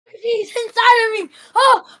He's inside of me.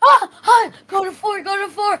 Oh, go to 4, go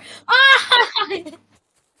to 4. Ah! Go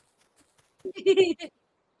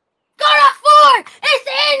to 4. It's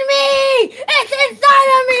in me. It's inside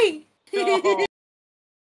of me. No.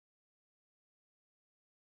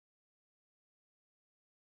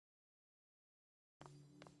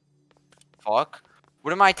 Fuck.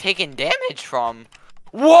 What am I taking damage from?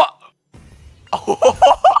 What? Oh,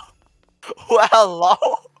 hello?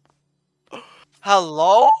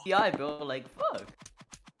 Hello? Yeah, bro, like, fuck.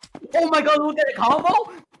 Oh my god, look at the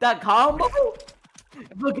combo! That combo!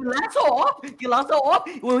 Look, get lasso off!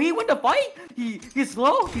 When he win the fight, he's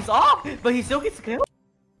slow, he's off, but he still gets the kill.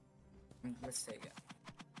 Let's take it.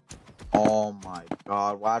 Oh my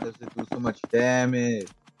god, why does it do so much damage?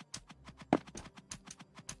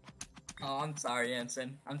 Oh, I'm sorry,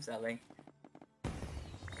 Anson. I'm selling.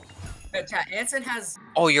 But chat, Anson has.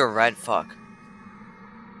 Oh, you're red, fuck.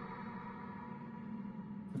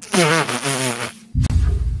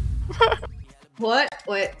 What?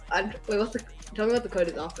 Wait, wait, what's the... Tell me what the code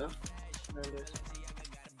is after.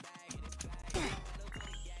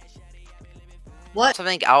 What?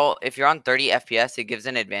 Something out, if you're on 30 FPS, it gives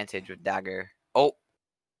an advantage with dagger. Oh.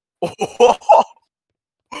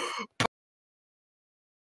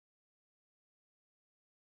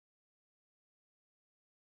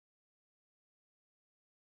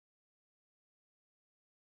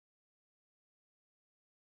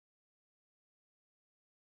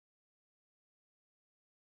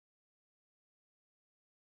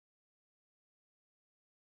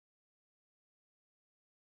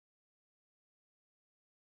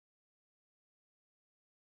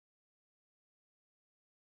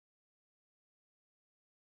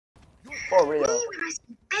 For real. We were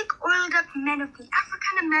big oiled up men of the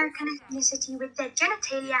African American ethnicity with their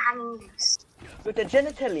genitalia hanging loose. With the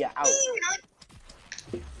genitalia out.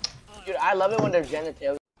 Dude, I love it when their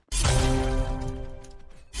genitalia.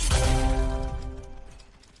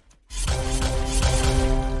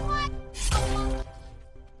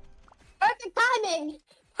 Perfect timing!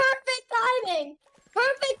 Perfect timing!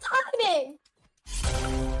 Perfect timing!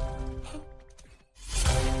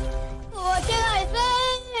 What can I say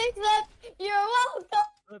except you're welcome?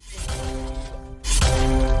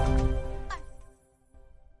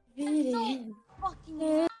 Fucking.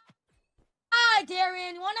 Hi,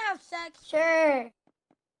 Darian. You wanna have sex? Sure.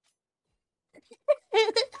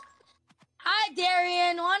 Hi,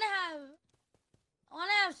 Darian. Wanna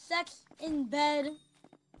have sex in bed?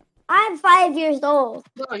 I'm 5 years old.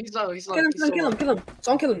 No, he's low. He's low. Kill him, He's so kill him, low. kill him.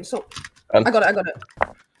 Someone kill him. So I got it.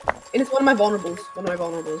 And it's one of my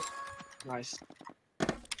vulnerables. Nice.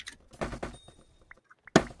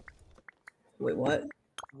 Wait, what?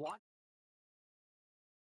 What?